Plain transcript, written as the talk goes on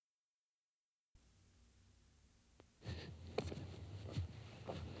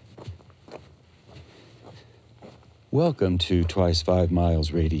Welcome to Twice 5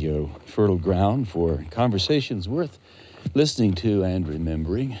 Miles Radio, fertile ground for conversations worth listening to and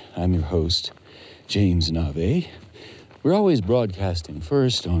remembering. I'm your host, James Nave. We're always broadcasting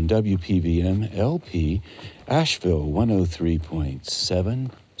first on WPVM LP, Asheville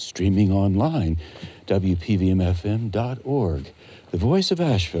 103.7, streaming online, WPVMFM.org. The voice of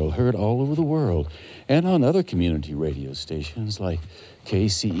Asheville, heard all over the world, and on other community radio stations like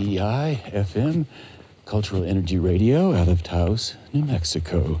KCEI FM, Cultural Energy Radio out of Taos, New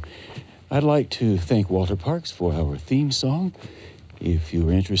Mexico. I'd like to thank Walter Parks for our theme song. If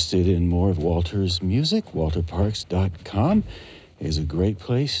you're interested in more of Walter's music, walterparks.com is a great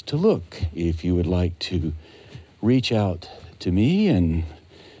place to look. If you would like to reach out to me and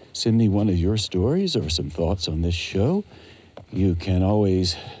send me one of your stories or some thoughts on this show, you can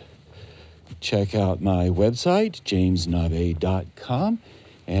always check out my website, jamesnave.com,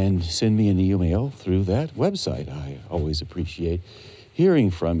 and send me an email through that website. I always appreciate hearing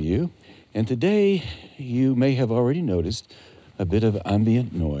from you. And today, you may have already noticed a bit of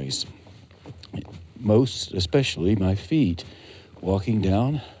ambient noise, most especially my feet walking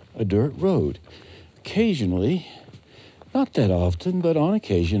down a dirt road. Occasionally, not that often, but on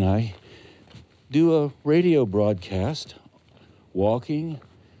occasion, I do a radio broadcast walking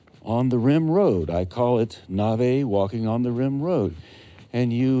on the Rim Road. I call it Nave Walking on the Rim Road.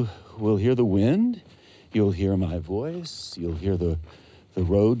 And you will hear the wind, you'll hear my voice, you'll hear the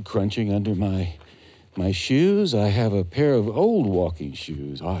road crunching under my shoes. I have a pair of old walking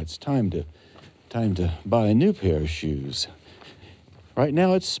shoes. It's time to buy a new pair of shoes. Right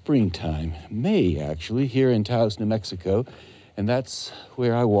now it's springtime, May actually, here in Taos, New Mexico, and that's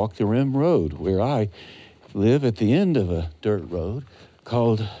where I walk the Rim Road, where I live at the end of a dirt road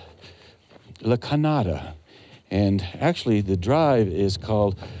called La Canada. And actually, the drive is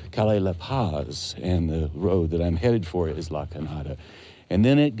called Calle La Paz, and the road that I'm headed for is La Canada. And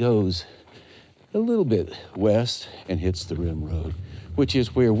then it goes a little bit west and hits the Rim Road, which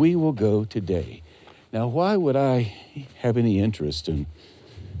is where we will go today. Now, why would I have any interest in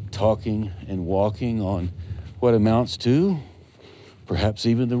talking and walking on what amounts to perhaps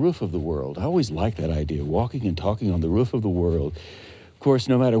even the roof of the world? I always like that idea, walking and talking on the roof of the world. Of course,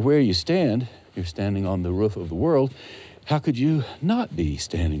 no matter where you stand, you're standing on the roof of the world. How could you not be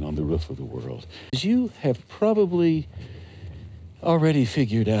standing on the roof of the world? As you have probably already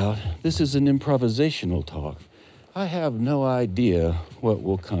figured out, this is an improvisational talk. I have no idea what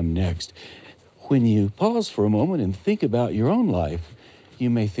will come next. When you pause for a moment and think about your own life, you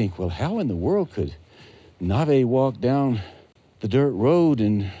may think, well, how in the world could Nave walk down the dirt road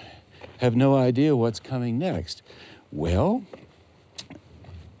and have no idea what's coming next? Well,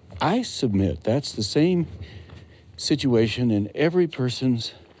 I submit that's the same situation in every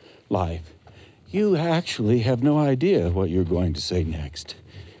person's life. You actually have no idea what you're going to say next.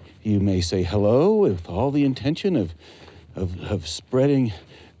 You may say hello with all the intention of spreading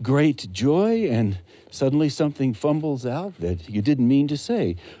great joy, and suddenly something fumbles out that you didn't mean to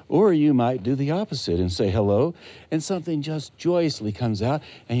say. Or you might do the opposite and say hello, and something just joyously comes out,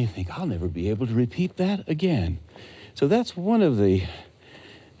 and you think, I'll never be able to repeat that again. So that's one of the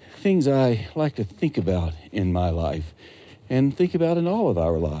things I like to think about in my life and think about in all of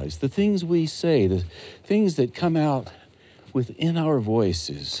our lives. The things we say, the things that come out within our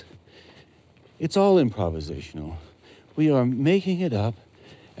voices. It's all improvisational. We are making it up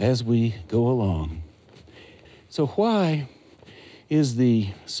as we go along. So why is the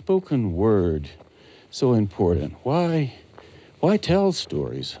spoken word so important? Why tell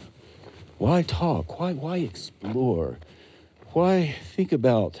stories? Why talk? Why explore? Why think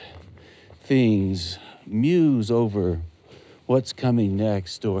about things, muse over what's coming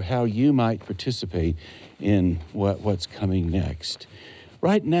next, or how you might participate in what's coming next?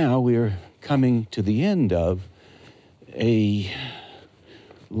 Right now, we're coming to the end of a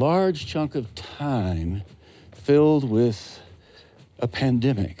large chunk of time filled with a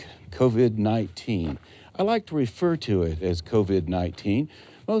pandemic, COVID-19. I like to refer to it as COVID-19,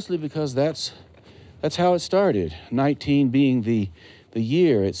 mostly because that's how it started, 19 being the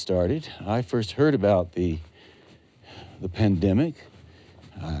year it started. I first heard about the pandemic.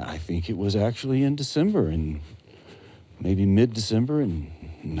 I think it was actually in December, and maybe mid-December in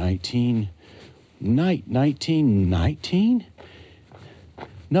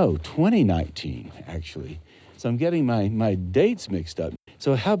 2019, actually. So I'm getting my dates mixed up.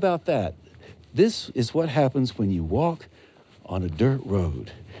 So how about that? This is what happens when you walk on a dirt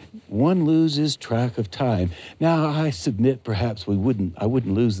road. One loses track of time. Now, I submit perhaps I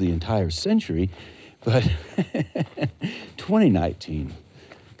wouldn't lose the entire century, but 2019,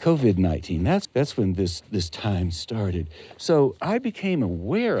 COVID-19. That's when this time started. So I became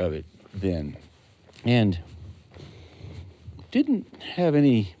aware of it then, and didn't have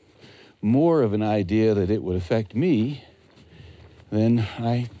any more of an idea that it would affect me than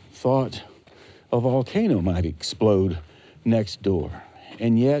I thought a volcano might explode next door.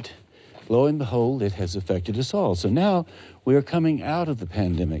 And yet, lo and behold, it has affected us all. So now we are coming out of the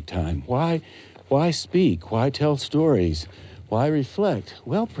pandemic time. Why speak? Why tell stories? Why reflect?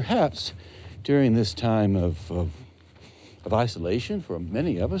 Well, perhaps during this time of isolation for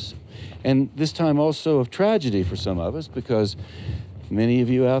many of us, and this time also of tragedy for some of us, because many of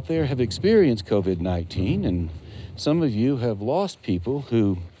you out there have experienced COVID-19, and some of you have lost people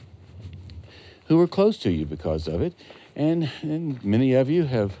who were close to you because of it, and many of you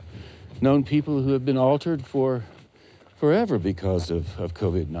have known people who have been altered forever because of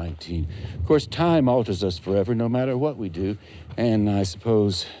COVID-19. Of course, time alters us forever no matter what we do, and I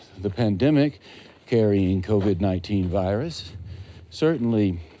suppose the pandemic carrying COVID-19 virus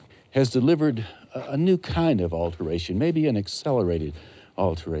certainly has delivered a new kind of alteration, maybe an accelerated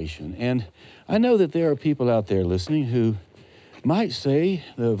alteration. And I know that there are people out there listening who might say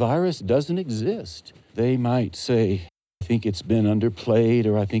the virus doesn't exist. They might say, I think it's been underplayed,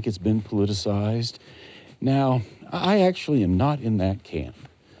 or I think it's been politicized. Now, I actually am not in that camp.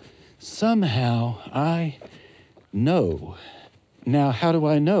 Somehow I know. Now, how do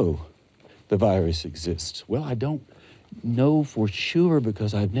I know the virus exists? Well, I don't know for sure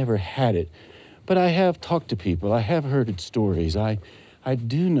because I've never had it, but I have talked to people. I have heard stories. I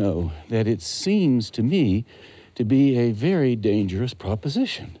do know that it seems to me to be a very dangerous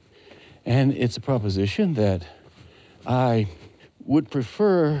proposition. And it's a proposition that I would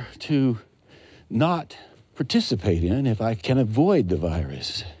prefer to not participate in if I can avoid the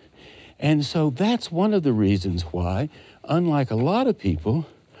virus. And so that's one of the reasons why, unlike a lot of people,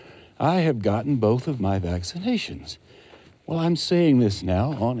 I have gotten both of my vaccinations. Well, I'm saying this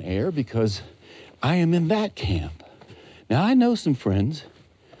now on air because I am in that camp. Now, I know some friends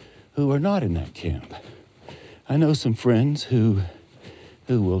who are not in that camp. I know some friends who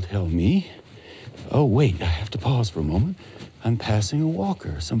will tell me, oh, wait, I have to pause for a moment. I'm passing a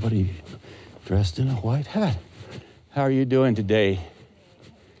walker, somebody dressed in a white hat. How are you doing today?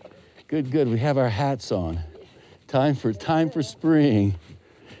 Good. We have our hats on. Time for spring.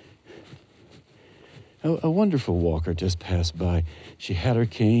 A wonderful walker just passed by. She had her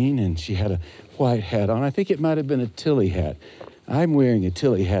cane and she had a white hat on. I think it might have been a Tilly hat. I'm wearing a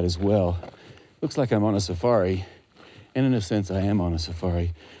Tilly hat as well. Looks like I'm on a safari. And in a sense, I am on a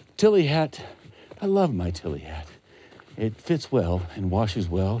safari. Tilly hat, I love my Tilly hat. It fits well and washes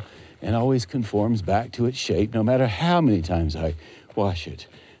well and always conforms back to its shape, no matter how many times I wash it.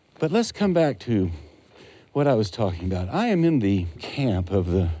 But let's come back to what I was talking about. I am in the camp of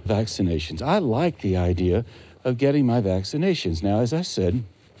the vaccinations. I like the idea of getting my vaccinations. Now, as I said,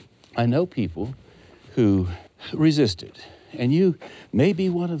 I know people who resist it, and you may be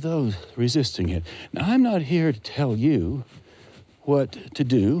one of those resisting it. Now, I'm not here to tell you what to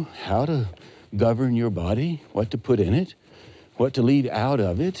do, how to govern your body, what to put in it, what to leave out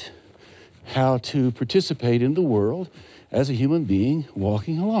of it, how to participate in the world as a human being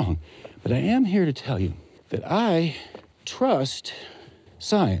walking along. But I am here to tell you that I trust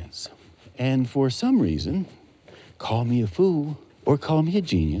science. And for some reason, call me a fool or call me a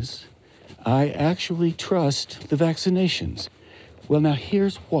genius, I actually trust the vaccinations. Well, now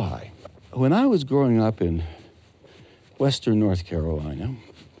here's why. When I was growing up in Western North Carolina,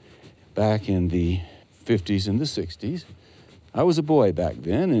 back in the 50s and the 60s, I was a boy back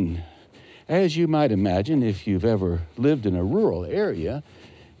then, and as you might imagine, if you've ever lived in a rural area,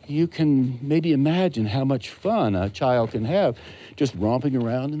 you can maybe imagine how much fun a child can have just romping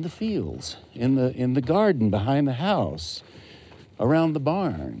around in the fields, in the garden behind the house, around the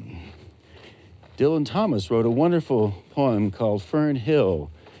barn. Dylan Thomas wrote a wonderful poem called Fern Hill.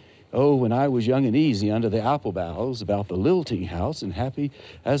 Oh, when I was young and easy under the apple boughs, about the lilting house, and happy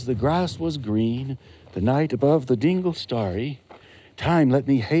as the grass was green, the night above the dingle starry, time let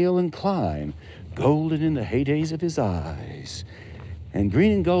me hail and climb, golden in the heydays of his eyes. And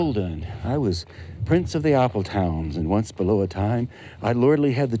green and golden, I was prince of the apple towns, and once below a time, I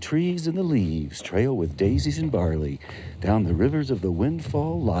lordly had the trees and the leaves trail with daisies and barley down the rivers of the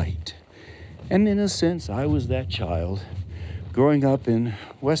windfall light. And in a sense, I was that child growing up in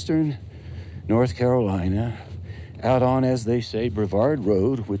Western North Carolina, out on, as they say, Brevard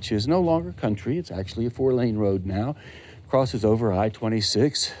Road, which is no longer country. It's actually a 4-lane road now, crosses over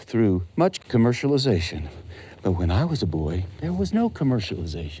I-26 through much commercialization. But when I was a boy, there was no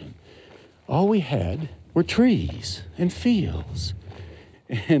commercialization. All we had were trees and fields.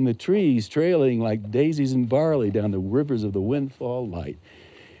 and the trees trailing like daisies and barley down the rivers of the windfall light.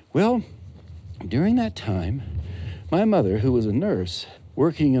 Well, during that time, my mother, who was a nurse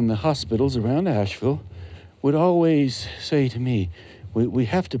working in the hospitals around Asheville, would always say to me, we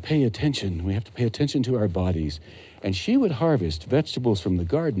have to pay attention. We have to pay attention to our bodies. And she would harvest vegetables from the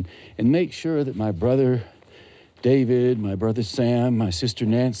garden and make sure that my brother David, my brother Sam, my sister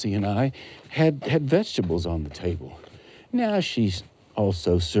Nancy, and I had vegetables on the table. Now, she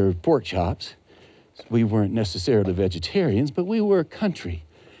also served pork chops. We weren't necessarily vegetarians, but we were country.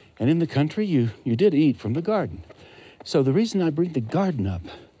 And in the country, you did eat from the garden. So the reason I bring the garden up,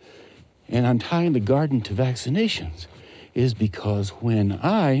 and I'm tying the garden to vaccinations, is because when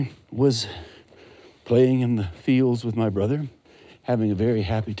I was playing in the fields with my brother, having a very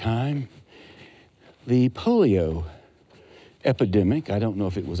happy time, the polio epidemic, I don't know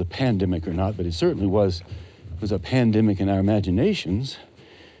if it was a pandemic or not, but it certainly was a pandemic in our imaginations.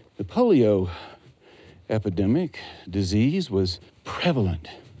 The polio epidemic disease was prevalent.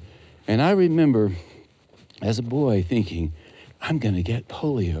 And I remember as a boy thinking, I'm going to get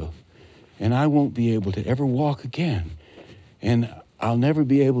polio and I won't be able to ever walk again. And I'll never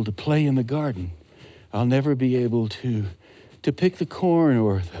be able to play in the garden. I'll never be able to pick the corn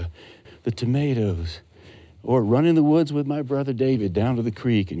or the tomatoes or run in the woods with my brother David down to the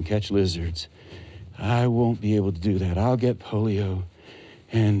creek and catch lizards. I won't be able to do that. I'll get polio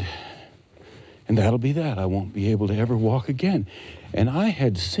and that'll be that. I won't be able to ever walk again. And I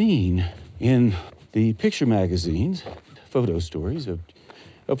had seen in the picture magazines photo stories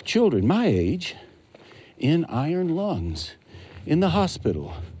of children my age in iron lungs in the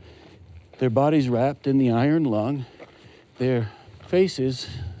hospital. Their bodies wrapped in the iron lung, their faces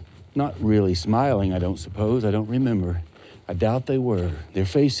not really smiling, I don't suppose. I don't remember. I doubt they were. Their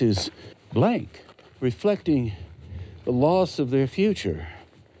faces blank, reflecting the loss of their future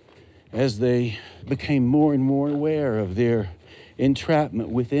as they became more and more aware of their entrapment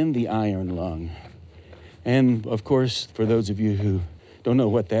within the iron lung. And of course, for those of you who don't know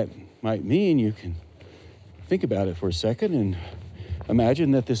what that might mean, you can think about it for a second and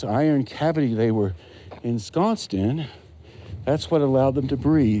imagine that this iron cavity they were ensconced in, that's what allowed them to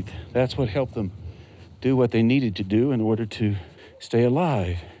breathe. That's what helped them do what they needed to do in order to stay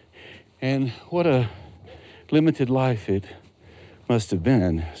alive. And what a limited life it must have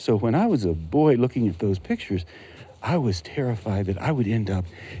been. So when I was a boy looking at those pictures, I was terrified that I would end up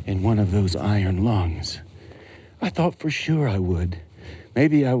in one of those iron lungs. I thought for sure I would.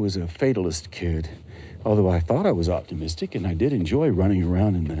 Maybe I was a fatalist kid, although I thought I was optimistic and I did enjoy running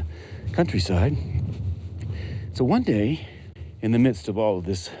around in the countryside. So one day, in the midst of all of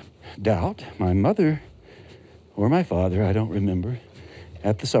this doubt, my mother or my father, I don't remember,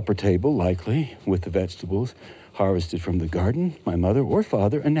 at the supper table, likely, with the vegetables harvested from the garden, my mother or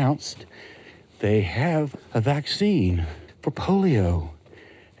father announced they have a vaccine for polio.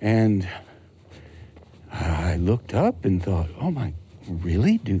 And I looked up and thought, oh my,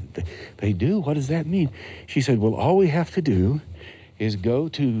 really? Do they do? What does that mean? She said, well, all we have to do is go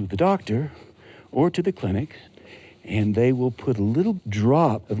to the doctor or to the clinic and they will put a little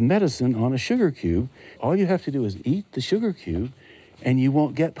drop of medicine on a sugar cube. All you have to do is eat the sugar cube and you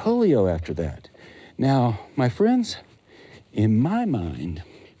won't get polio after that. Now, my friends, in my mind,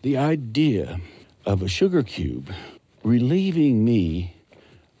 the idea of a sugar cube relieving me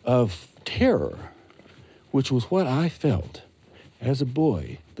of terror, which was what I felt as a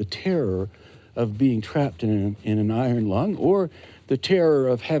boy, the terror of being trapped in an iron lung, or the terror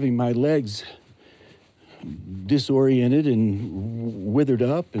of having my legs disoriented and withered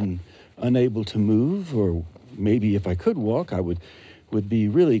up and unable to move, or maybe if I could walk, I would be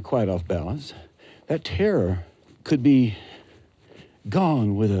really quite off balance. That terror could be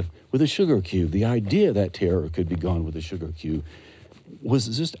gone with a sugar cube. The idea that terror could be gone with a sugar cube was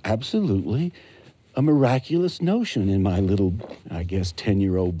just absolutely a miraculous notion in my little, I guess,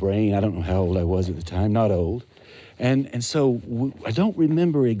 10-year-old brain. I don't know how old I was at the time, not old. And so I don't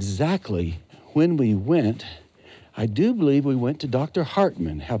remember exactly when we went. I do believe we went to Dr.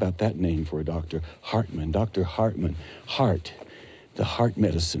 Hartman. How about that name for a doctor? Hartman, Dr. Hartman, heart, the heart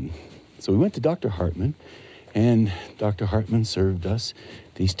medicine. So we went to Dr. Hartman, and Dr. Hartman served us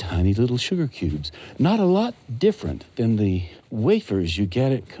these tiny little sugar cubes. Not a lot different than the wafers you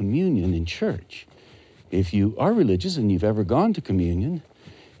get at communion in church. If you are religious and you've ever gone to communion,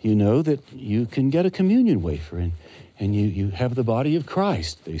 you know that you can get a communion wafer and you have the body of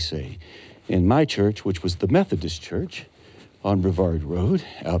Christ, they say. In my church, which was the Methodist church on Brevard Road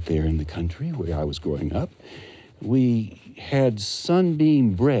out there in the country where I was growing up, we had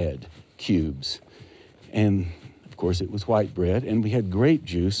sunbeam bread cubes. And of course, it was white bread, and we had grape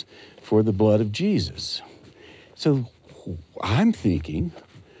juice for the blood of Jesus. So I'm thinking,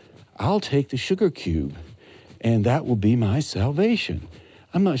 I'll take the sugar cube, and that will be my salvation.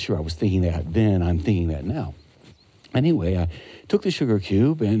 I'm not sure I was thinking that then. I'm thinking that now. Anyway, I took the sugar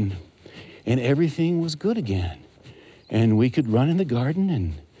cube, and everything was good again. And we could run in the garden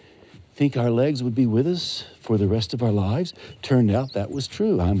and think our legs would be with us for the rest of our lives. Turned out that was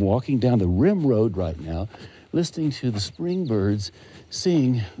true. I'm walking down the Rim Road right now, listening to the spring birds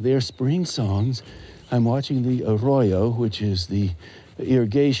sing their spring songs. I'm watching the arroyo, which is the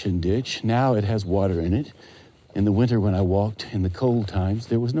irrigation ditch. Now it has water in it. In the winter, when I walked in the cold times,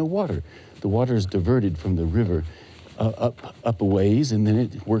 there was no water. The water is diverted from the river up a ways, and then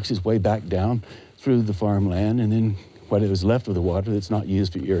it works its way back down through the farmland, and then what is left of the water that's not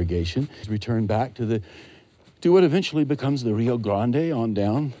used for irrigation is returned back to what eventually becomes the Rio Grande on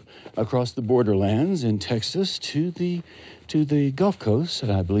down across the borderlands in Texas to the Gulf Coast,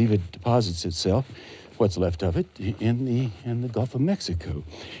 and I believe it deposits itself, what's left of it, in the Gulf of Mexico.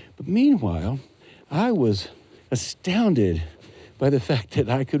 But meanwhile, I was astounded by the fact that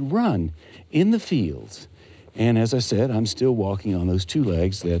I could run in the fields. And as I said, I'm still walking on those two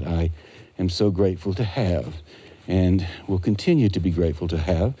legs that I am so grateful to have, and will continue to be grateful to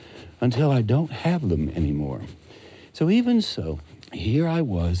have until I don't have them anymore. So even so, here I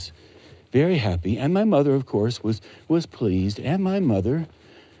was, very happy, and my mother, of course, was pleased, and my mother,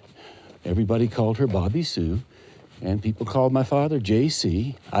 everybody called her Bobby Sue, and people called my father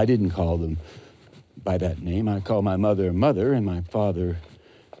J.C. I didn't call them by that name. I called my mother Mother, and my father,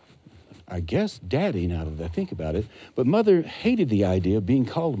 I guess, Daddy, now that I think about it. But Mother hated the idea of being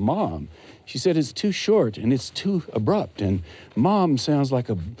called Mom. She said it's too short and it's too abrupt, and Mom sounds like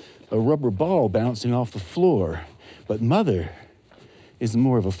a rubber ball bouncing off the floor. But Mother is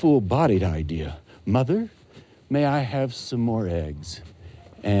more of a full-bodied idea. Mother, may I have some more eggs?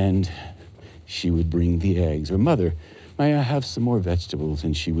 And she would bring the eggs. Or Mother, may I have some more vegetables?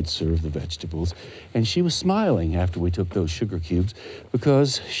 And she would serve the vegetables. And she was smiling after we took those sugar cubes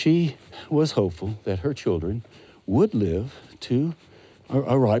because she was hopeful that her children would live to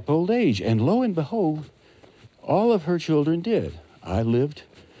a ripe old age. And lo and behold, all of her children did. I lived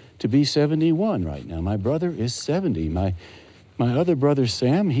to be 71 right now. My brother is 70. My other brother,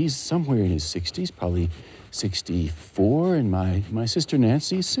 Sam, he's somewhere in his 60s, probably 64, and my sister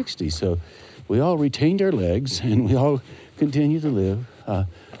Nancy is 60. So we all retained our legs, and we all continue to live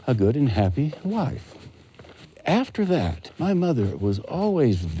a good and happy life. After that, my mother was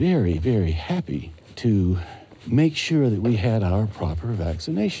always very, very happy to make sure that we had our proper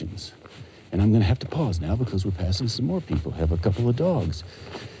vaccinations. And I'm going to have to pause now because we're passing some more people. Have a couple of dogs,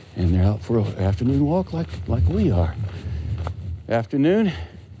 and they're out for an afternoon walk like we are. Afternoon.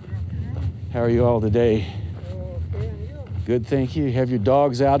 How are you all today? Okay, and you? Good, thank you. You have your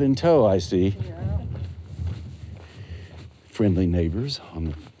dogs out in tow, I see. Yeah. Friendly neighbors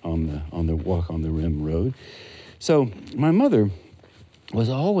on the walk on the Rim Road. So my mother was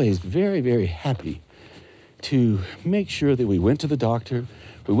always very, very happy to make sure that we went to the doctor,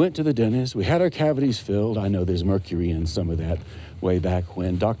 we went to the dentist, we had our cavities filled. I know there's mercury in some of that way back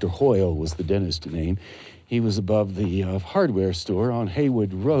when. Dr. Hoyle was the dentist name. He was above the hardware store on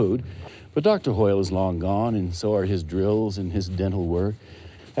Haywood Road, but Dr. Hoyle is long gone, and so are his drills and his dental work.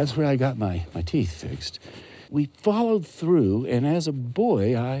 That's where I got my teeth fixed. We followed through, and as a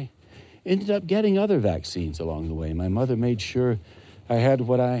boy, I ended up getting other vaccines along the way. My mother made sure I had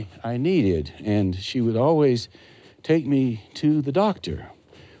what I needed, and she would always take me to the doctor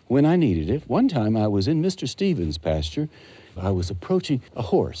when I needed it. One time I was in Mr. Stevens' pasture. I was approaching a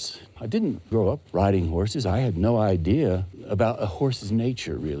horse. I didn't grow up riding horses. I had no idea about a horse's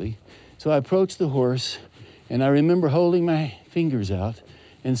nature, really. So I approached the horse, and I remember holding my fingers out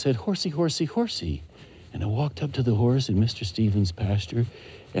and said, "Horsey, horsey, horsey." And I walked up to the horse in Mr. Stevens' pasture,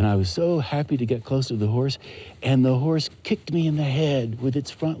 and I was so happy to get close to the horse, and the horse kicked me in the head with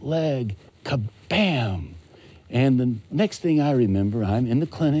its front leg. Kabam! And the next thing I remember, I'm in the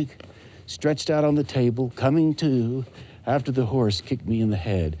clinic, stretched out on the table, coming to, after the horse kicked me in the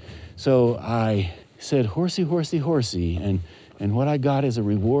head. So I said, "Horsey, horsey, horsey," and what I got as a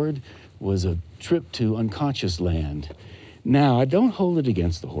reward was a trip to unconscious land. Now, I don't hold it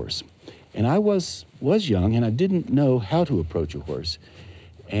against the horse. And I was young, and I didn't know how to approach a horse.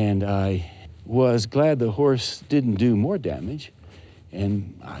 And I was glad the horse didn't do more damage.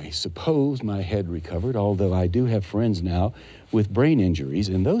 And I suppose my head recovered, although I do have friends now with brain injuries.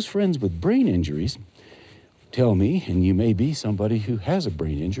 And those friends with brain injuries tell me, and you may be somebody who has a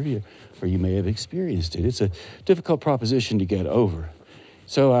brain injury, or you may have experienced it. It's a difficult proposition to get over.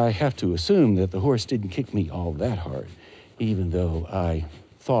 So I have to assume that the horse didn't kick me all that hard, even though I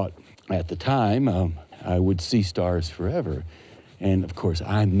thought at the time I would see stars forever. And of course,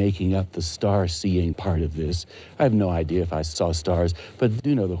 I'm making up the star seeing part of this. I have no idea if I saw stars, but I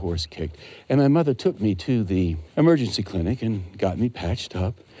do know the horse kicked. And my mother took me to the emergency clinic and got me patched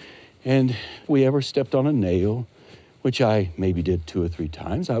up. And if we ever stepped on a nail, which I maybe did 2 or 3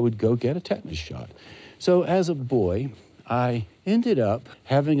 times, I would go get a tetanus shot. So as a boy, I ended up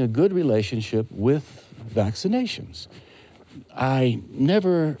having a good relationship with vaccinations. I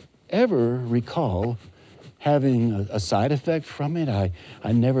never, ever recall having a side effect from it.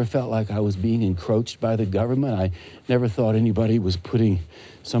 I never felt like I was being encroached by the government. I never thought anybody was putting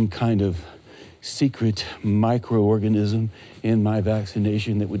some kind of secret microorganism in my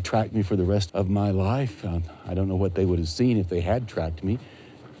vaccination that would track me for the rest of my life. I don't know what they would have seen if they had tracked me.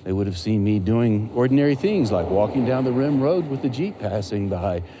 They would have seen me doing ordinary things like walking down the rim road with the Jeep passing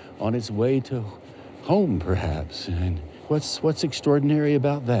by on its way to home, perhaps. And what's extraordinary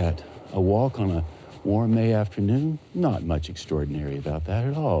about that? A walk on a warm May afternoon? Not much extraordinary about that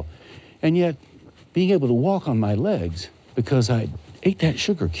at all. And yet, being able to walk on my legs because I ate that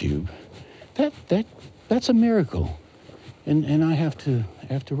sugar cube, that's a miracle. And I have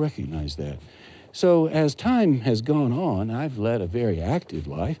to recognize that. So as time has gone on, I've led a very active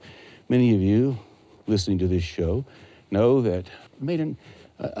life. Many of you listening to this show know that I made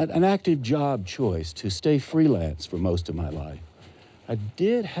an active job choice to stay freelance for most of my life. I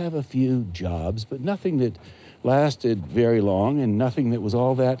did have a few jobs, but nothing that lasted very long and nothing that was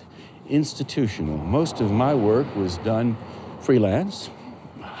all that institutional. Most of my work was done freelance,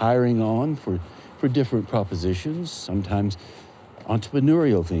 hiring on for different propositions, sometimes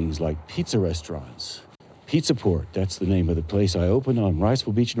entrepreneurial things like pizza restaurants. Pizza Port, that's the name of the place I opened on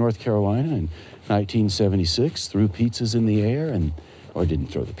Riceville Beach, North Carolina in 1976. Threw pizzas in the air or didn't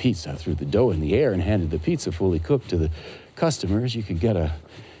throw the pizza, I threw the dough in the air and handed the pizza fully cooked to the customers. You could get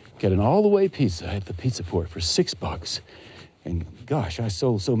an all-the-way pizza at the Pizza Port for $6. And gosh, I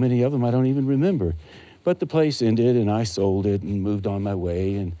sold so many of them I don't even remember. But the place ended and I sold it and moved on my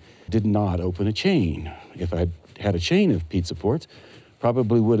way and did not open a chain. If I'd had a chain of Pizza Ports,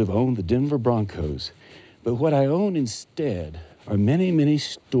 probably would have owned the Denver Broncos. But what I own instead are many, many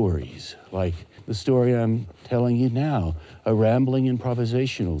stories, like the story I'm telling you now, a rambling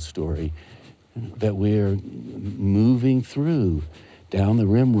improvisational story that we're moving through down the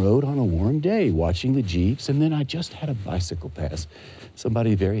rim road on a warm day, watching the Jeeps, and then I just had a bicycle pass.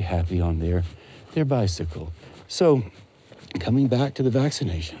 Somebody very happy on their bicycle. So, coming back to the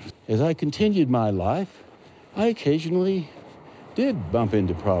vaccinations, as I continued my life, I occasionally did bump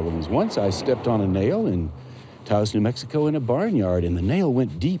into problems. Once I stepped on a nail in Taos, New Mexico in a barnyard, and the nail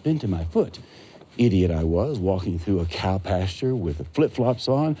went deep into my foot. Idiot I was, walking through a cow pasture with flip-flops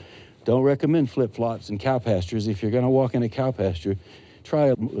on. Don't recommend flip-flops in cow pastures. If you're going to walk in a cow pasture,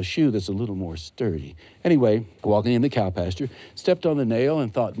 try a shoe that's a little more sturdy. Anyway, walking in the cow pasture, stepped on the nail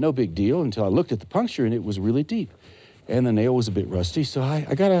and thought no big deal until I looked at the puncture and it was really deep. And the nail was a bit rusty, so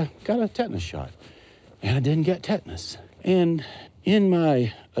I got a tetanus shot. And I didn't get tetanus. And in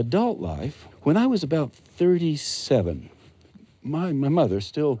my adult life, when I was about 37, my mother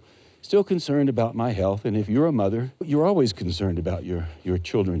still concerned about my health. And if you're a mother, you're always concerned about your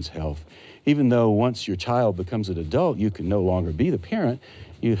children's health. Even though once your child becomes an adult, you can no longer be the parent.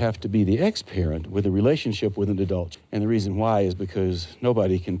 You have to be the ex-parent with a relationship with an adult. And the reason why is because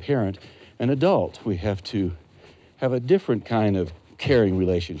nobody can parent an adult. We have to have a different kind of caring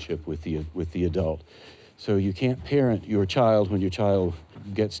relationship with the adult. So you can't parent your child when your child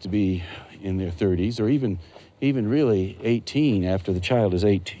gets to be in their 30s or even really 18. After the child is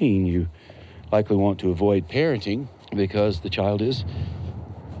 18, you likely want to avoid parenting because the child is,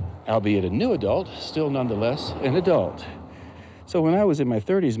 albeit a new adult, still nonetheless an adult. So when I was in my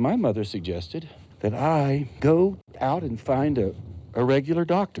 30s, my mother suggested that I go out and find a regular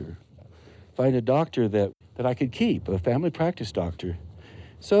doctor, find a doctor that I could keep, a family practice doctor.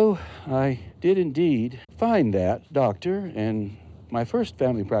 So I did indeed find that doctor, and my first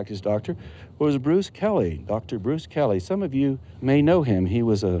family practice doctor was Bruce Kelly, Dr. Bruce Kelly. Some of you may know him. He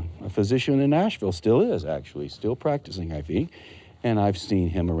was a physician in Nashville, still is actually, still practicing, I think, and I've seen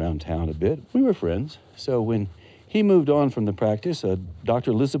him around town a bit. We were friends. So when he moved on from the practice,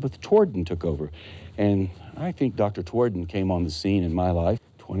 Dr. Elizabeth Torden took over, and I think Dr. Torden came on the scene in my life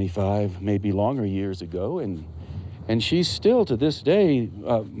 25, maybe longer years ago, and she's still, to this day,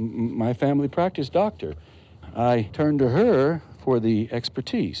 my family practice doctor. I turned to her for the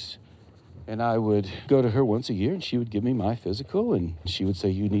expertise. And I would go to her once a year, and she would give me my physical, and she would say,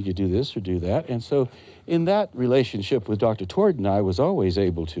 you need to do this or do that. And so in that relationship with Dr. Torden, I was always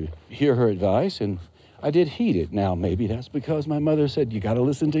able to hear her advice, and I did heed it. Now, maybe that's because my mother said, you got to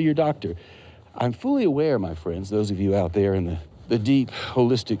listen to your doctor. I'm fully aware, my friends, those of you out there in the deep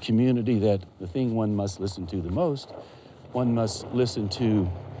holistic community, that the thing one must listen to the most, one must listen to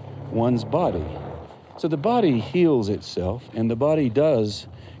one's body. So the body heals itself, and the body does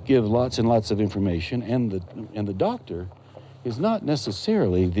give lots and lots of information, and the doctor is not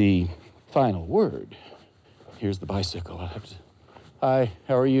necessarily the final word. Here's the bicycle. Hi,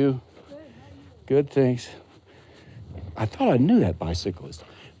 how are you? Good, thanks. I thought I knew that bicyclist.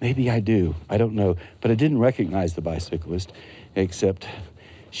 Maybe I do. I don't know. But I didn't recognize the bicyclist, except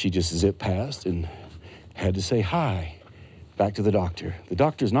she just zipped past and had to say hi back to the doctor. The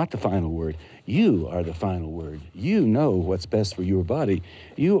doctor's not the final word. You are the final word. You know what's best for your body.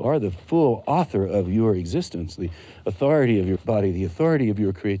 You are the full author of your existence, the authority of your body, the authority of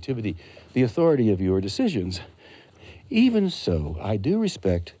your creativity, the authority of your decisions. Even so, I do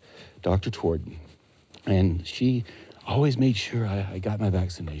respect Dr. Torden, and she always made sure I got my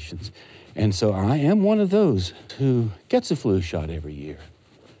vaccinations. And so I am one of those who gets a flu shot every year.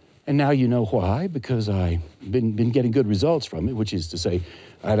 And now you know why, because I've been getting good results from it, which is to say,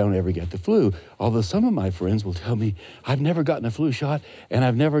 I don't ever get the flu. Although some of my friends will tell me, I've never gotten a flu shot and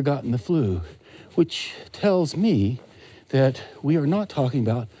I've never gotten the flu, which tells me that we are not talking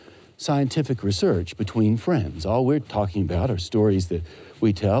about scientific research between friends. All we're talking about are stories that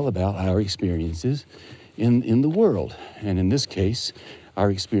we tell about our experiences in the world, and in this case,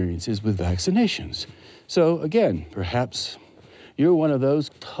 our experiences with vaccinations. So again, perhaps you're one of those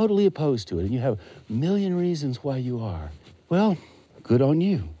totally opposed to it, and you have a million reasons why you are. Well, good on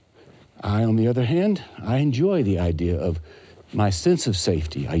you. I, on the other hand, I enjoy the idea of my sense of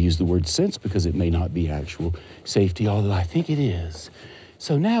safety. I use the word sense because it may not be actual safety, although I think it is.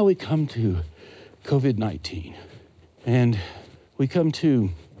 So now we come to COVID-19, and we come to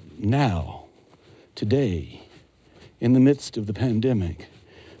now, today, in the midst of the pandemic.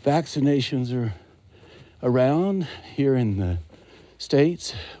 Vaccinations are around here in the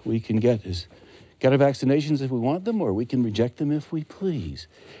States. We can get our vaccinations if we want them, or we can reject them if we please.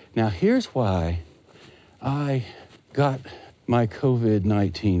 Now, here's why I got my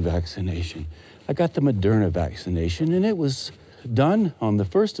COVID-19 vaccination. I got the Moderna vaccination, and it was done on the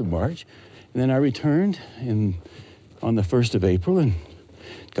 1st of March, and then I returned on the 1st of April and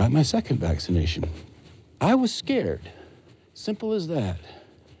got my second vaccination. I was scared. Simple as that.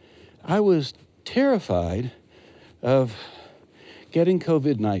 I was terrified of getting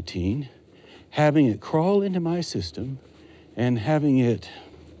COVID-19, having it crawl into my system, and having it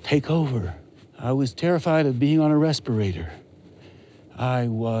take over. I was terrified of being on a respirator. I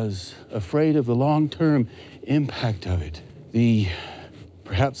was afraid of the long-term impact of it, the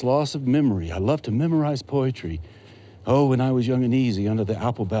perhaps loss of memory. I love to memorize poetry. Oh, when I was young and easy under the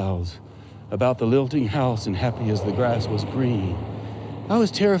apple boughs, about the lilting house and happy as the grass was green. I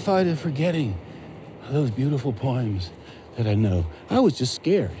was terrified of forgetting those beautiful poems that I know. I was just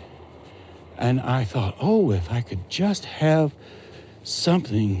scared. And I thought, oh, if I could just have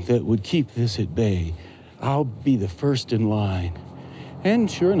something that would keep this at bay, I'll be the first in line.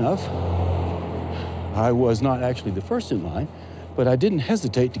 And sure enough, I was not actually the first in line, but I didn't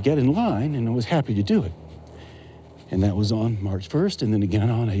hesitate to get in line, and I was happy to do it. And that was on March 1st, and then again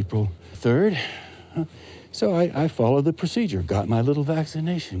on April 3rd. So I followed the procedure, got my little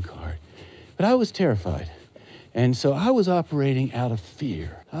vaccination card. But I was terrified. And so I was operating out of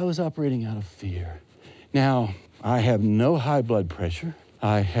fear. Now, I have no high blood pressure.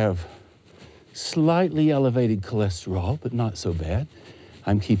 I have slightly elevated cholesterol, but not so bad.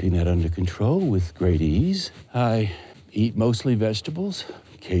 I'm keeping that under control with great ease. I eat mostly vegetables,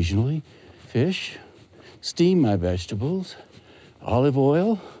 occasionally fish, steam my vegetables, olive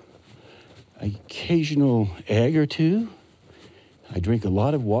oil, occasional egg or two. I drink a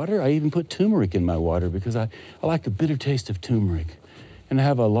lot of water. I even put turmeric in my water because I like the bitter taste of turmeric. And I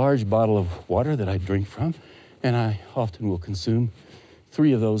have a large bottle of water that I drink from, and I often will consume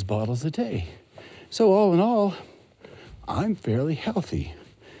 3 of those bottles a day. So all in all, I'm fairly healthy.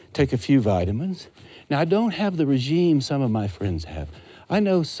 Take a few vitamins. Now, I don't have the regime some of my friends have. I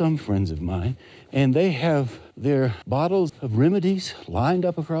know some friends of mine, and they have their bottles of remedies lined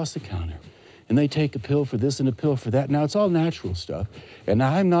up across the counter. And they take a pill for this and a pill for that. Now, it's all natural stuff. And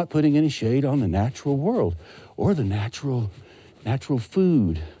I'm not putting any shade on the natural world or the natural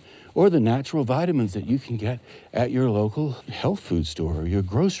food or the natural vitamins that you can get at your local health food store or your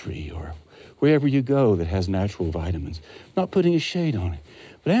grocery or wherever you go that has natural vitamins. I'm not putting a shade on it.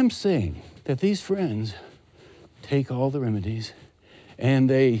 But I'm saying that these friends take all the remedies and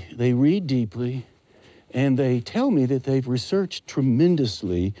they read deeply and they tell me that they've researched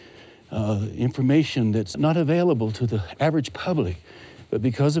tremendously information that's not available to the average public. But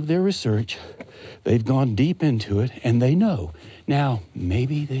because of their research, they've gone deep into it and they know. Now,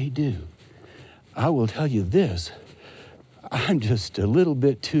 maybe they do. I will tell you this, I'm just a little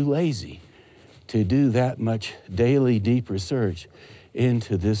bit too lazy to do that much daily deep research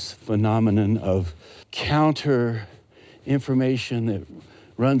into this phenomenon of counter information that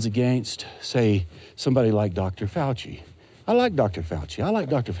runs against, say, somebody like Dr. Fauci. I like Dr. Fauci. I like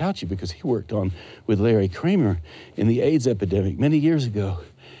Dr. Fauci because he worked with Larry Kramer in the AIDS epidemic many years ago,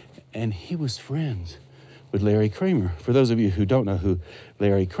 and he was friends with Larry Kramer. For those of you who don't know who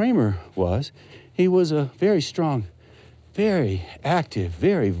Larry Kramer was, he was a very strong, very active,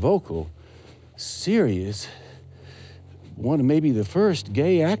 very vocal, serious, one of maybe the first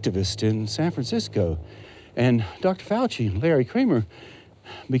gay activist in San Francisco. And Dr. Fauci and Larry Kramer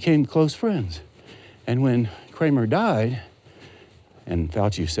became close friends. And when Kramer died, and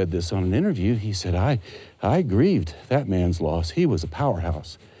Fauci said this on an interview, he said, I grieved that man's loss. He was a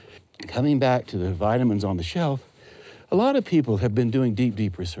powerhouse. Coming back to the vitamins on the shelf, a lot of people have been doing deep,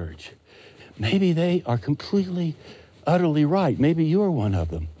 deep research. Maybe they are completely, utterly right. Maybe you're one of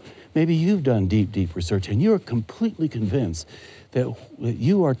them. Maybe you've done deep, deep research and you're completely convinced that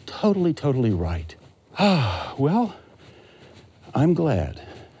you are totally, totally right. Well, I'm glad.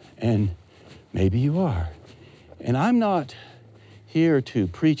 And maybe you are. And I'm not here to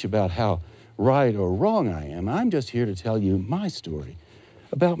preach about how right or wrong I am. I'm just here to tell you my story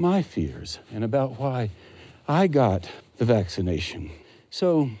about my fears and about why I got the vaccination.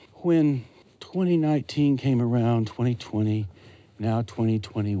 So when 2019 came around, 2020, now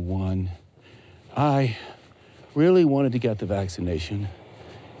 2021, I really wanted to get the vaccination,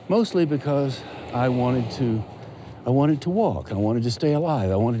 mostly because I wanted to walk. I wanted to stay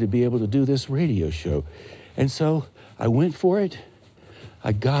alive. I wanted to be able to do this radio show. And so I went for it.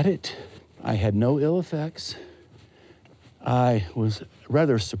 I got it. I had no ill effects. I was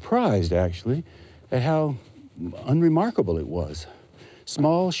rather surprised, actually, at how unremarkable it was.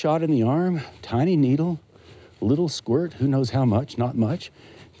 Small shot in the arm, tiny needle, a little squirt, who knows how much, not much.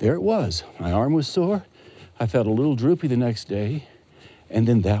 There it was. My arm was sore. I felt a little droopy the next day. And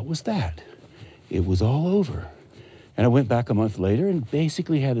then that was that. It was all over. And I went back a month later and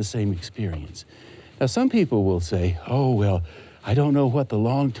basically had the same experience. Now, some people will say, oh, well, I don't know what the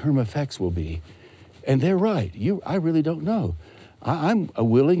long-term effects will be. And they're right. I really don't know. I'm a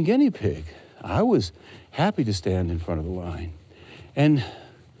willing guinea pig. I was happy to stand in front of the line. And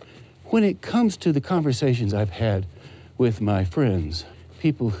when it comes to the conversations I've had with my friends,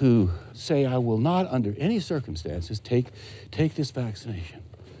 people who say I will not under any circumstances take this vaccination.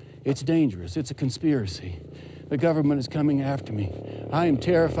 It's dangerous. It's a conspiracy. The government is coming after me. I am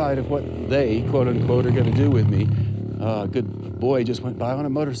terrified of what they, quote unquote, are going to do with me. A good boy just went by on a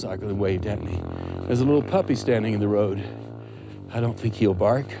motorcycle and waved at me. There's a little puppy standing in the road. I don't think he'll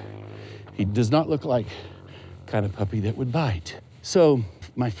bark. He does not look like the kind of puppy that would bite. So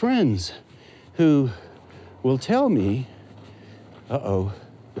my friends who will tell me, the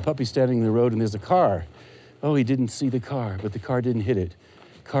puppy's standing in the road and there's a car. Oh, he didn't see the car, but the car didn't hit it.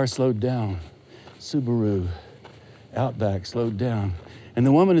 Car slowed down. Subaru, Outback slowed down. And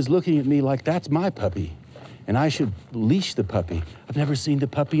the woman is looking at me like that's my puppy. And I should leash the puppy. I've never seen the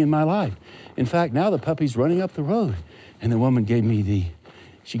puppy in my life. In fact, now the puppy's running up the road. And the woman gave me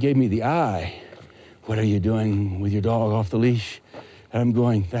the eye. What are you doing with your dog off the leash? And I'm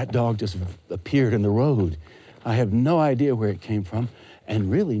going, that dog just appeared in the road. I have no idea where it came from and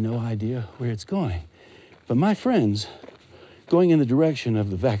really no idea where it's going. But my friends, going in the direction of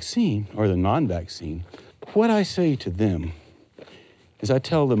the vaccine or the non-vaccine, what I say to them is I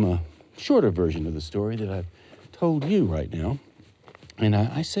tell them a shorter version of the story that I've told you right now. And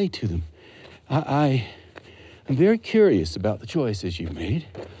I say to them, I'm very curious about the choices you've made,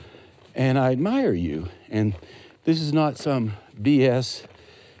 and I admire you. And this is not some BS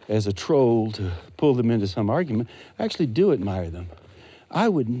as a troll to pull them into some argument. I actually do admire them. I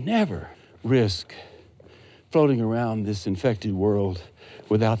would never risk floating around this infected world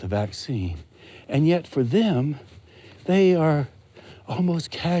without the vaccine. And yet for them, they are almost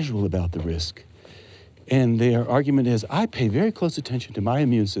casual about the risk. And their argument is, I pay very close attention to my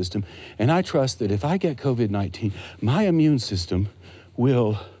immune system, and I trust that if I get COVID-19, my immune system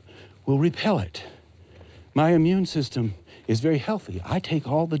will repel it. My immune system is very healthy. I take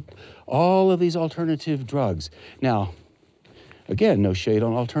all of these alternative drugs. Now, again, no shade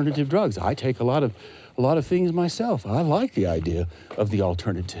on alternative drugs. I take a lot a lot of things myself. I like the idea of the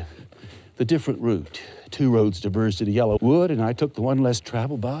alternative, the different route. 2 roads diverged to the yellow wood, and I took the one less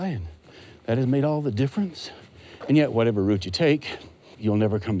traveled by, and that has made all the difference. And yet, whatever route you take, you'll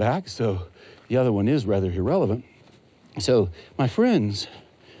never come back, so the other one is rather irrelevant. So my friends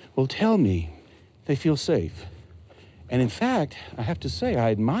will tell me they feel safe. And in fact, I have to say, I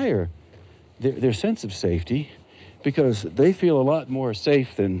admire their sense of safety, because they feel a lot more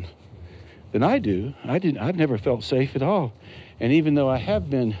safe than I do. I've never felt safe at all. And even though I have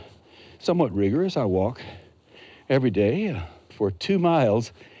been somewhat rigorous, I walk every day for 2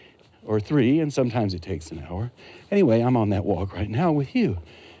 miles or 3, and sometimes it takes an hour. Anyway, I'm on that walk right now with you.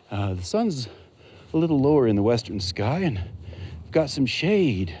 The sun's a little lower in the western sky, and I've got some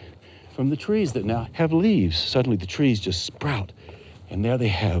shade from the trees that now have leaves. Suddenly the trees just sprout, and there they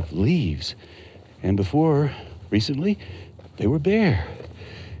have leaves. And before, recently, they were bare.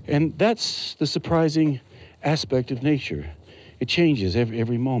 And that's the surprising aspect of nature. It changes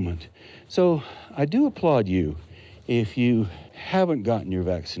every moment. So I do applaud you if you haven't gotten your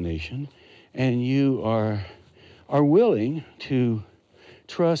vaccination and you are willing to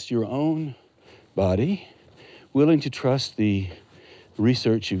trust your own body, willing to trust the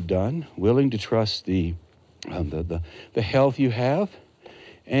research you've done, willing to trust the health you have,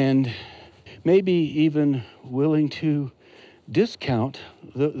 and maybe even willing to discount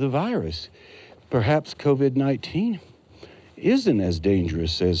the virus. Perhaps COVID-19 isn't as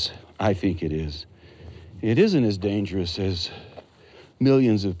dangerous as I think it is. It isn't as dangerous as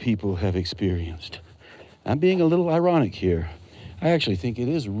millions of people have experienced. I'm being a little ironic here. I actually think it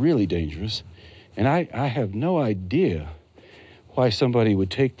is really dangerous, and I have no idea why somebody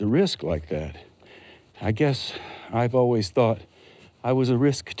would take the risk like that. I guess I've always thought I was a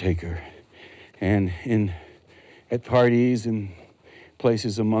risk taker, and at parties and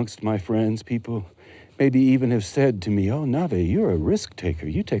places amongst my friends, people maybe even have said to me, "Oh, Nave, you're a risk taker.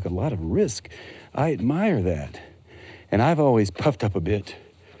 You take a lot of risk." I admire that. And I've always puffed up a bit,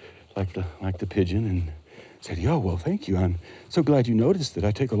 like the pigeon, and said, "Yo, well, thank you. I'm so glad you noticed that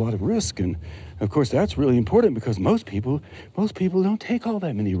I take a lot of risk." And of course, that's really important, because most people don't take all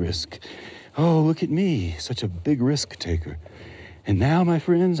that many risks. Oh, look at me, such a big risk taker. And now, my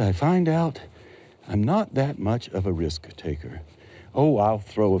friends, I find out I'm not that much of a risk taker. Oh, I'll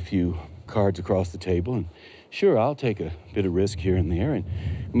throw a few cards across the table, and sure, I'll take a bit of risk here and there, and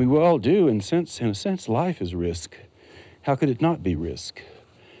we all do. In a sense, life is risk. How could it not be risk?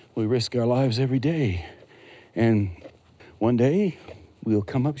 We risk our lives every day, and one day we'll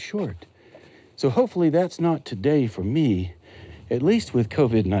come up short. So hopefully that's not today for me, at least with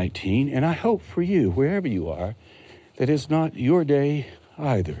COVID-19, and I hope for you, wherever you are, that it's not your day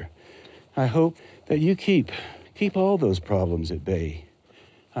either. I hope that you keep all those problems at bay.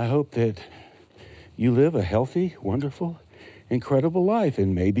 I hope that you live a healthy, wonderful, incredible life,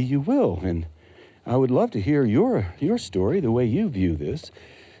 and maybe you will. And I would love to hear your story, the way you view this.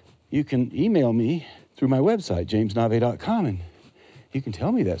 You can email me through my website, jamesnave.com, and you can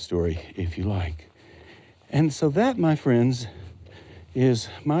tell me that story if you like. And so that, my friends, is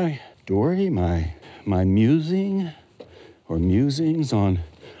my story, my musing or musings on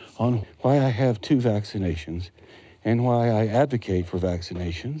why I have 2 vaccinations, and why I advocate for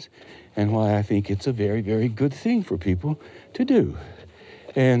vaccinations, and why I think it's a very, very good thing for people to do.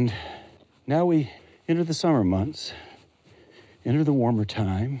 And now we enter the summer months, enter the warmer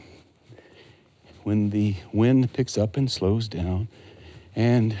time, when the wind picks up and slows down,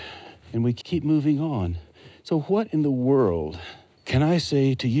 and we keep moving on. So what in the world can I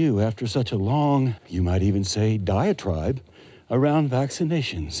say to you after such a long, you might even say, diatribe around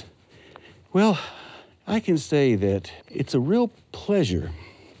vaccinations? Well, I can say that it's a real pleasure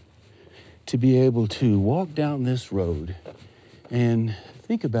to be able to walk down this road and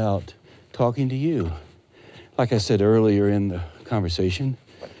think about talking to you. Like I said earlier in the conversation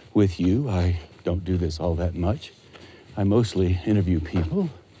with you, I don't do this all that much. I mostly interview people,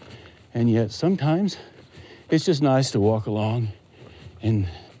 and yet sometimes it's just nice to walk along and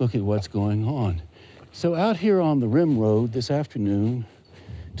look at what's going on. So out here on the Rim Road this afternoon,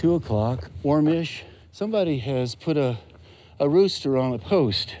 2 o'clock, warmish, somebody has put a rooster on a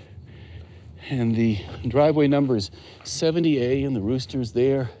post, and the driveway number is 70A, and the rooster's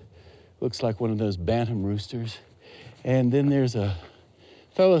there. Looks like one of those bantam roosters. And then there's a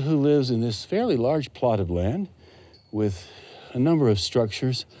fellow who lives in this fairly large plot of land with a number of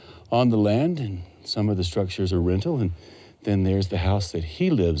structures on the land, and some of the structures are rental, and then there's the house that he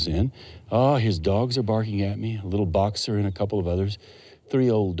lives in. His dogs are barking at me, a little boxer and a couple of others, 3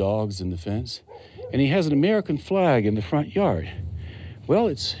 old dogs in the fence. And he has an American flag in the front yard. Well,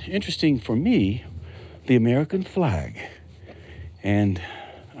 it's interesting for me the American flag. And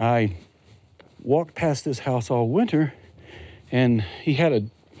I walked past this house all winter, and he had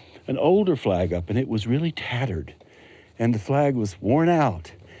an older flag up, and it was really tattered, and the flag was worn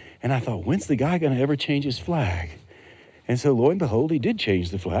out. And I thought, when's the guy going to ever change his flag? And so lo and behold, he did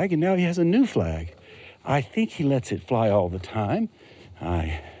change the flag, and now he has a new flag. I think he lets it fly all the time.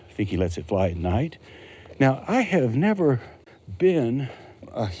 I think he lets it fly at night. Now, I have never been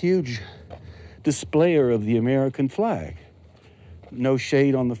a huge displayer of the American flag. No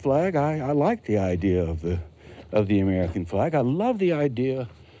shade on the flag. I like the idea of the American flag. I love the idea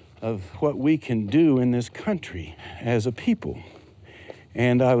of what we can do in this country as a people.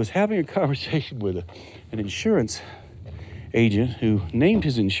 And I was having a conversation with an insurance agent who named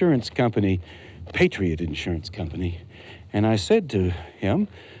his insurance company Patriot Insurance Company. And I said to him,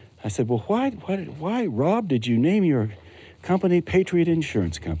 I said, well, why, Rob, did you name your company Patriot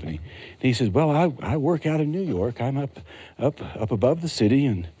Insurance Company? And he said, well, I work out in New York. I'm up above the city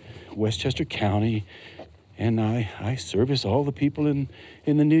in Westchester County, and I service all the people in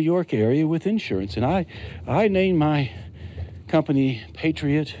the New York area with insurance. And I named my company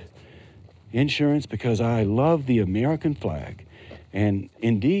Patriot Insurance because I love the American flag. And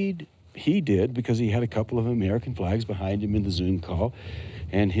indeed, he did, because he had a couple of American flags behind him in the Zoom call,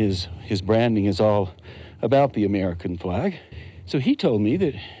 and his branding is all about the American flag. So he told me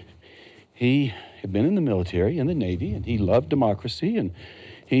that he had been in the military, in the Navy, and he loved democracy, and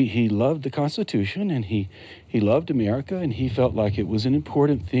he loved the Constitution, and he loved America, and he felt like it was an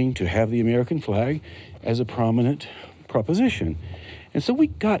important thing to have the American flag as a prominent proposition. And so we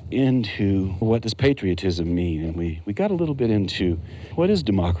got into what does patriotism mean, and we got a little bit into what is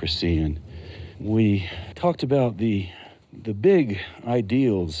democracy, and we talked about the big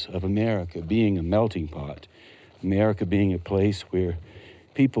ideals of America being a melting pot, America being a place where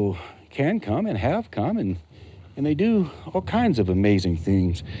people can come and have come, and they do all kinds of amazing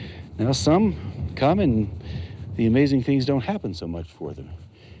things. Now, some come and the amazing things don't happen so much for them,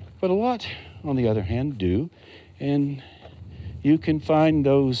 but a lot, on the other hand, do, and you can find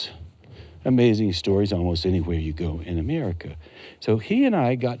those amazing stories almost anywhere you go in America. So he and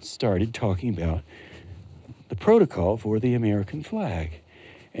I got started talking about the protocol for the American flag.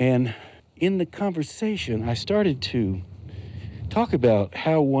 And in the conversation, I started to talk about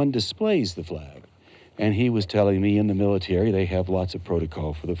how one displays the flag. And he was telling me in the military, they have lots of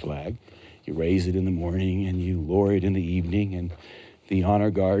protocol for the flag. You raise it in the morning and you lower it in the evening, and the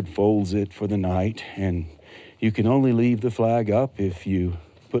honor guard folds it for the night, and you can only leave the flag up if you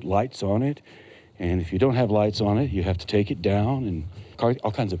put lights on it. And if you don't have lights on it, you have to take it down, and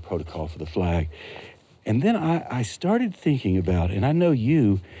all kinds of protocol for the flag. And then I started thinking about, and I know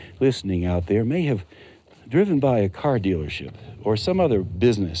you listening out there may have driven by a car dealership or some other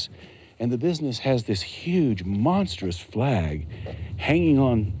business, and the business has this huge, monstrous flag hanging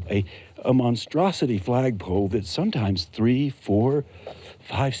on a monstrosity flagpole that's sometimes 3, 4,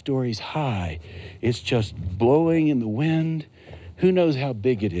 5 stories high. It's just blowing in the wind. Who knows how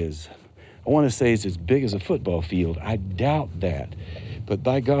big it is? I want to say it's as big as a football field. I doubt that. But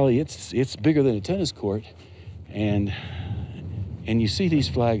by golly, it's bigger than a tennis court. And you see these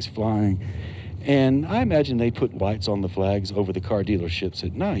flags flying. And I imagine they put lights on the flags over the car dealerships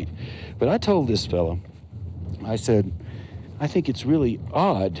at night. But I told this fellow, I said, I think it's really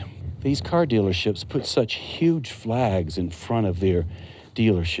odd. These car dealerships put such huge flags in front of their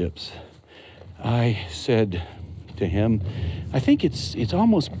dealerships. I said to him, I think it's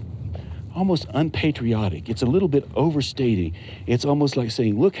almost unpatriotic. It's a little bit overstating. It's almost like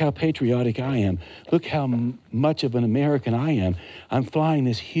saying, look how patriotic I am. Look how much of an American I am. I'm flying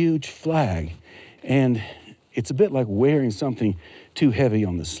this huge flag. And it's a bit like wearing something too heavy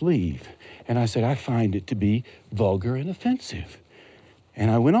on the sleeve. And I said, I find it to be vulgar and offensive.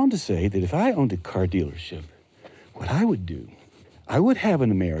 And I went on to say that if I owned a car dealership, what I would do, I would have an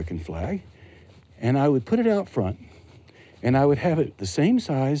American flag, and I would put it out front, and I would have it the same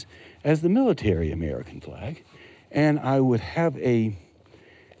size as the military American flag, and I would have a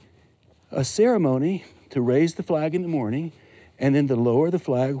ceremony to raise the flag in the morning and then to lower the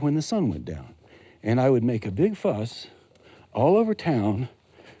flag when the sun went down. And I would make a big fuss all over town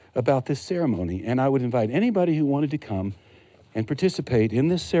about this ceremony, and I would invite anybody who wanted to come and participate in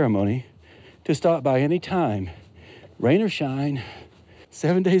this ceremony to stop by any time, rain or shine,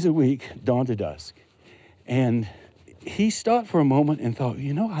 7 days a week, dawn to dusk. And he stopped for a moment and thought,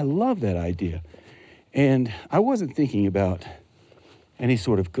 I love that idea. And I wasn't thinking about any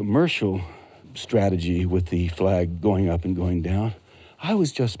sort of commercial strategy with the flag going up and going down. I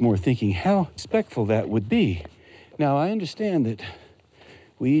was just more thinking how respectful that would be. Now, I understand that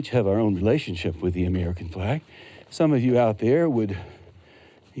We each have our own relationship with the American flag. Some of you out there would,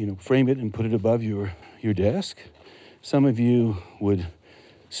 frame it and put it above your desk. Some of you would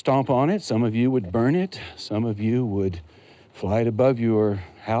stomp on it. Some of you would burn it. Some of you would fly it above your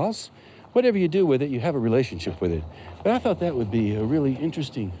house. Whatever you do with it, you have a relationship with it. But I thought that would be a really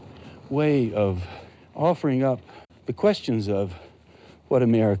interesting way of offering up the questions of what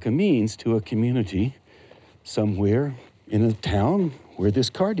America means to a community somewhere in a town where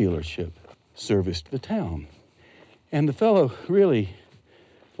this car dealership serviced the town. And the fellow really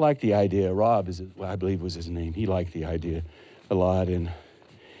liked the idea. Rob, I believe was his name. He liked the idea a lot. And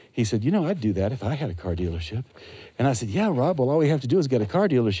he said, I'd do that if I had a car dealership. And I said, yeah, Rob, well, all we have to do is get a car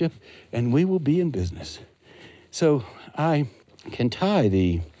dealership and we will be in business. So I can tie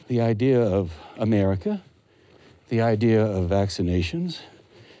the idea of America, the idea of vaccinations,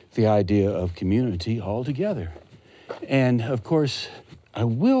 the idea of community all together. And of course, I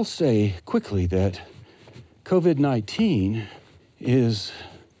will say quickly that COVID-19 is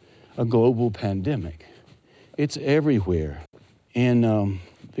a global pandemic. It's everywhere. In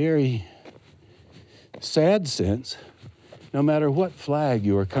very sad sense, no matter what flag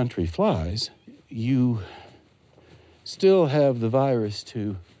your country flies, you still have the virus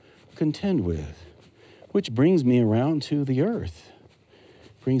to contend with, which brings me around to the earth,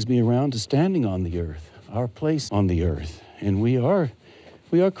 brings me around to standing on the earth, our place on the earth. And we are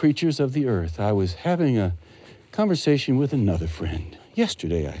creatures of the earth. I was having a conversation with another friend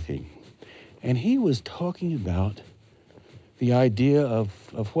yesterday, I think, and he was talking about the idea of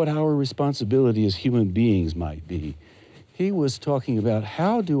what our responsibility as human beings might be. He was talking about,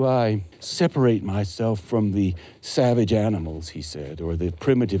 how do I separate myself from the savage animals, he said, or the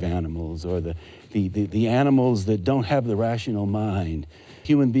primitive animals, or the animals that don't have the rational mind.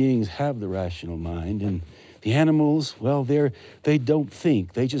 Human beings have the rational mind, and the animals, well, they don't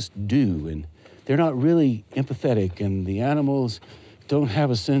think, they just do, and they're not really empathetic, and the animals don't have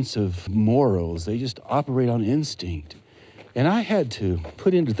a sense of morals, they just operate on instinct. And I had to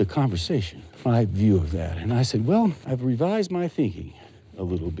put into the conversation my view of that. And I said, well, I've revised my thinking a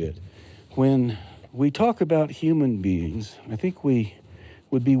little bit. When we talk about human beings, I think we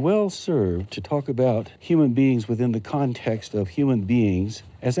would be well served to talk about human beings within the context of human beings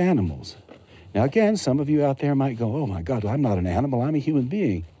as animals. Now, again, some of you out there might go, oh my God, I'm not an animal, I'm a human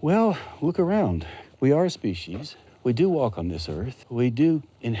being. Well, look around. We are a species. We do walk on this earth. We do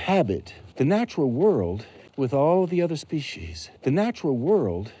inhabit the natural world with all of the other species. The natural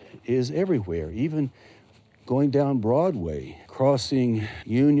world is everywhere, even going down Broadway, crossing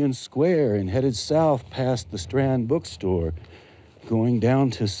Union Square and headed south past the Strand bookstore, going down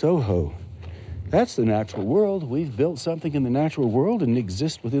to Soho. That's the natural world. We've built something in the natural world and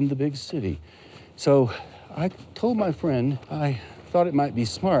exist within the big city. So I told my friend I thought it might be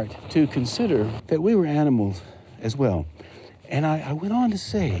smart to consider that we were animals as well. And I went on to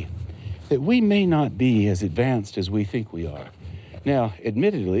say that we may not be as advanced as we think we are. Now,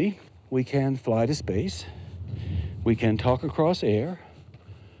 admittedly, we can fly to space, we can talk across air,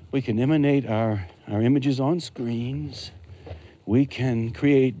 we can emanate our images on screens, we can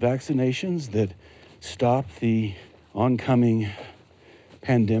create vaccinations that stop the oncoming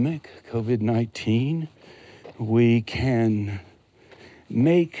pandemic, COVID-19. We can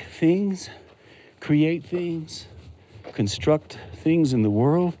make things, create things, construct things in the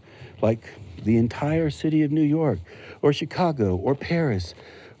world, like the entire city of New York, or Chicago, or Paris,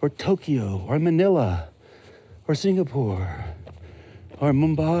 or Tokyo, or Manila, or Singapore, or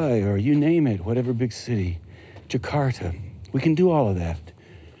Mumbai, or you name it, whatever big city, Jakarta. We can do all of that.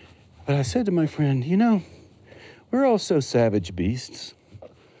 But I said to my friend, we're also savage beasts.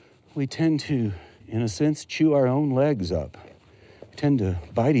 We tend to, in a sense, chew our own legs up. We tend to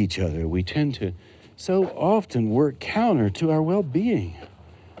bite each other. We tend to so often work counter to our well-being.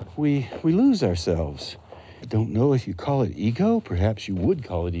 We lose ourselves. I don't know if you call it ego. Perhaps you would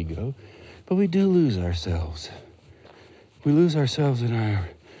call it ego. But we do lose ourselves. We lose ourselves in our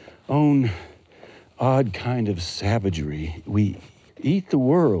own odd kind of savagery. We eat the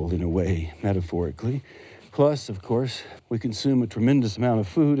world in a way, metaphorically. Plus, of course, we consume a tremendous amount of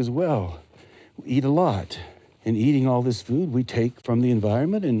food as well. We eat a lot. And eating all this food we take from the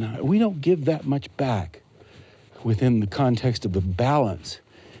environment, and we don't give that much back within the context of the balance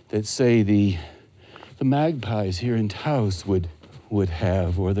that, say, the magpies here in Taos would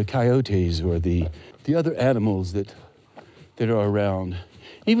have, or the coyotes, or the other animals that are around.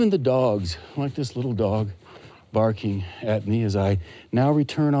 Even the dogs, like this little dog barking at me as I now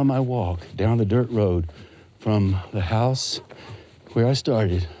return on my walk down the dirt road from the house where I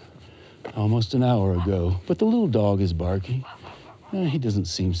started almost an hour ago. But the little dog is barking. He doesn't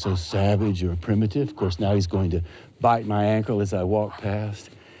seem so savage or primitive. Of course, now he's going to bite my ankle as I walk past.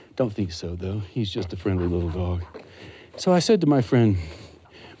 Don't think so, though. He's just a friendly little dog. So I said to my friend,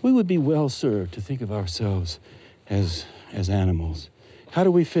 we would be well served to think of ourselves as animals. How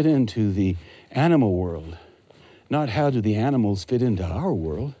do we fit into the animal world? Not how do the animals fit into our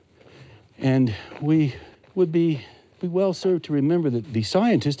world? And we would be well served to remember that the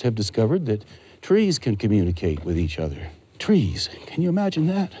scientists have discovered that trees can communicate with each other. Trees, can you imagine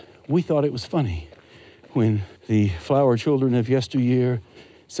that? We thought it was funny when the flower children of yesteryear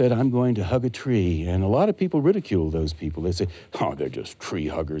said, I'm going to hug a tree. And a lot of people ridicule those people. They say, oh, they're just tree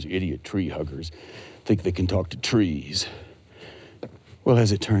huggers, idiot tree huggers. Think they can talk to trees. Well,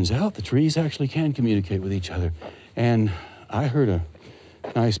 as it turns out, the trees actually can communicate with each other. And I heard a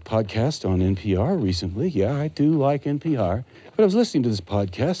nice podcast on NPR recently. Yeah, I do like NPR. But I was listening to this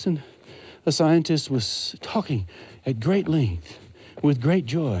podcast, and a scientist was talking at great length, with great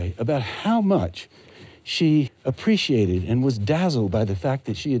joy, about how much she appreciated and was dazzled by the fact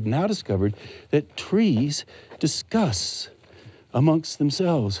that she had now discovered that trees discuss amongst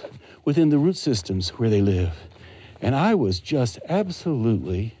themselves within the root systems where they live. And I was just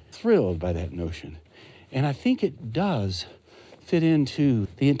absolutely thrilled by that notion. And I think it does fit into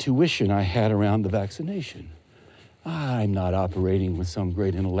the intuition I had around the vaccination. I'm not operating with some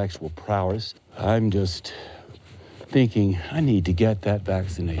great intellectual prowess. I'm just thinking I need to get that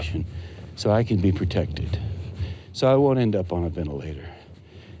vaccination so I can be protected, so I won't end up on a ventilator.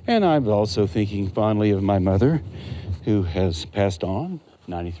 And I'm also thinking fondly of my mother, who has passed on,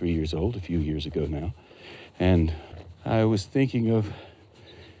 93 years old, a few years ago now. And I was thinking of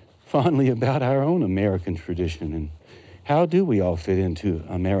fondly about our own American tradition and how do we all fit into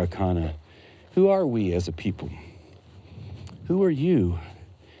Americana? Who are we as a people? Who are you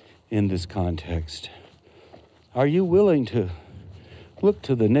in this context? Are you willing to look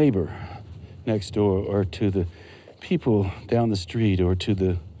to the neighbor next door, or to the people down the street, or to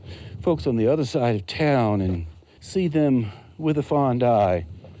the folks on the other side of town and see them with a fond eye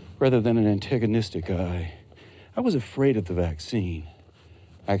rather than an antagonistic eye? I was afraid of the vaccine.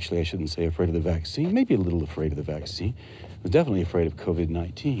 Actually, I shouldn't say afraid of the vaccine, maybe a little afraid of the vaccine. I was definitely afraid of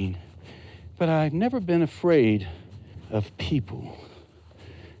COVID-19. But I've never been afraid of people.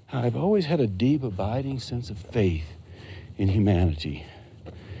 I've always had a deep, abiding sense of faith in humanity,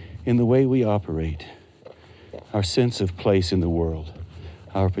 in the way we operate, our sense of place in the world,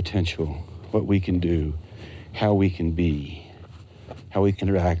 our potential, what we can do, how we can be, how we can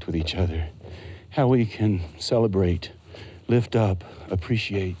interact with each other, how we can celebrate, lift up,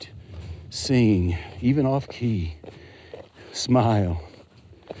 appreciate, sing, even off key, smile.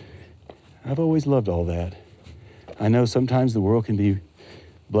 I've always loved all that. I know sometimes the world can be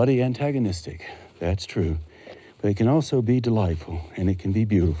bloody antagonistic. That's true. But it can also be delightful, and it can be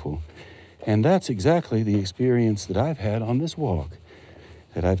beautiful. And that's exactly the experience that I've had on this walk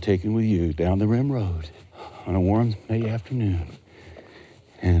that I've taken with you down the Rim Road on a warm May afternoon.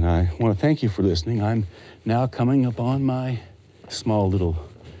 And I want to thank you for listening. I'm now coming upon my small little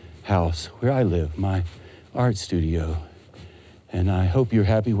house where I live, my art studio. And I hope you're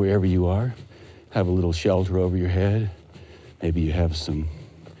happy wherever you are. Have a little shelter over your head. Maybe you have some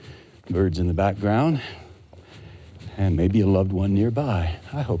birds in the background. And maybe a loved one nearby.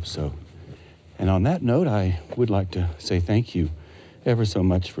 I hope so. And on that note, I would like to say thank you ever so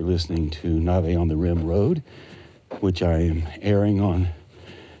much for listening to Nave on the Rim Road, which I am airing on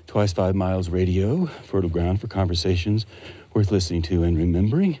Twice 5 Miles Radio, fertile ground for conversations worth listening to and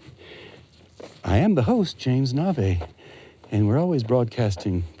remembering. I am the host, James Nave, and we're always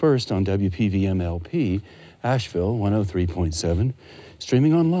broadcasting first on WPVM-LP, Asheville 103.7,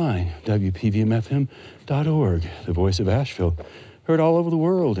 streaming online, WPVMFM.org, the voice of Asheville, heard all over the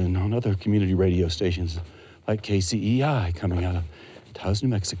world and on other community radio stations like KCEI coming out of Taos, New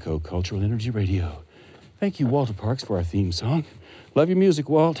Mexico, Cultural Energy Radio. Thank you, Walter Parks, for our theme song. Love your music,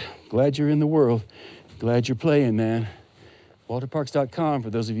 Walt. Glad you're in the world. Glad you're playing, man. WalterParks.com for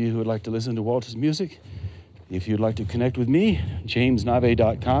those of you who would like to listen to Walter's music. If you'd like to connect with me,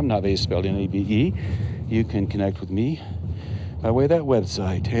 JamesNave.com. Nave is spelled N-A-V-E. You can connect with me by way of that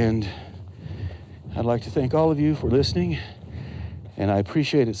website. And I'd like to thank all of you for listening. And I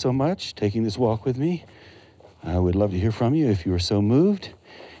appreciate it so much, taking this walk with me. I would love to hear from you if you are so moved.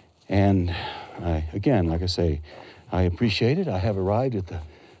 And again, like I say, I appreciate it. I have arrived at the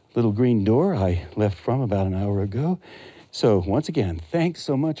little green door I left from about an hour ago. So once again, thanks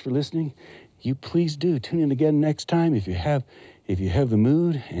so much for listening. You please do tune in again next time if you have the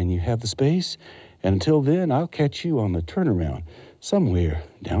mood and you have the space. And until then, I'll catch you on the turnaround somewhere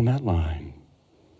down that line.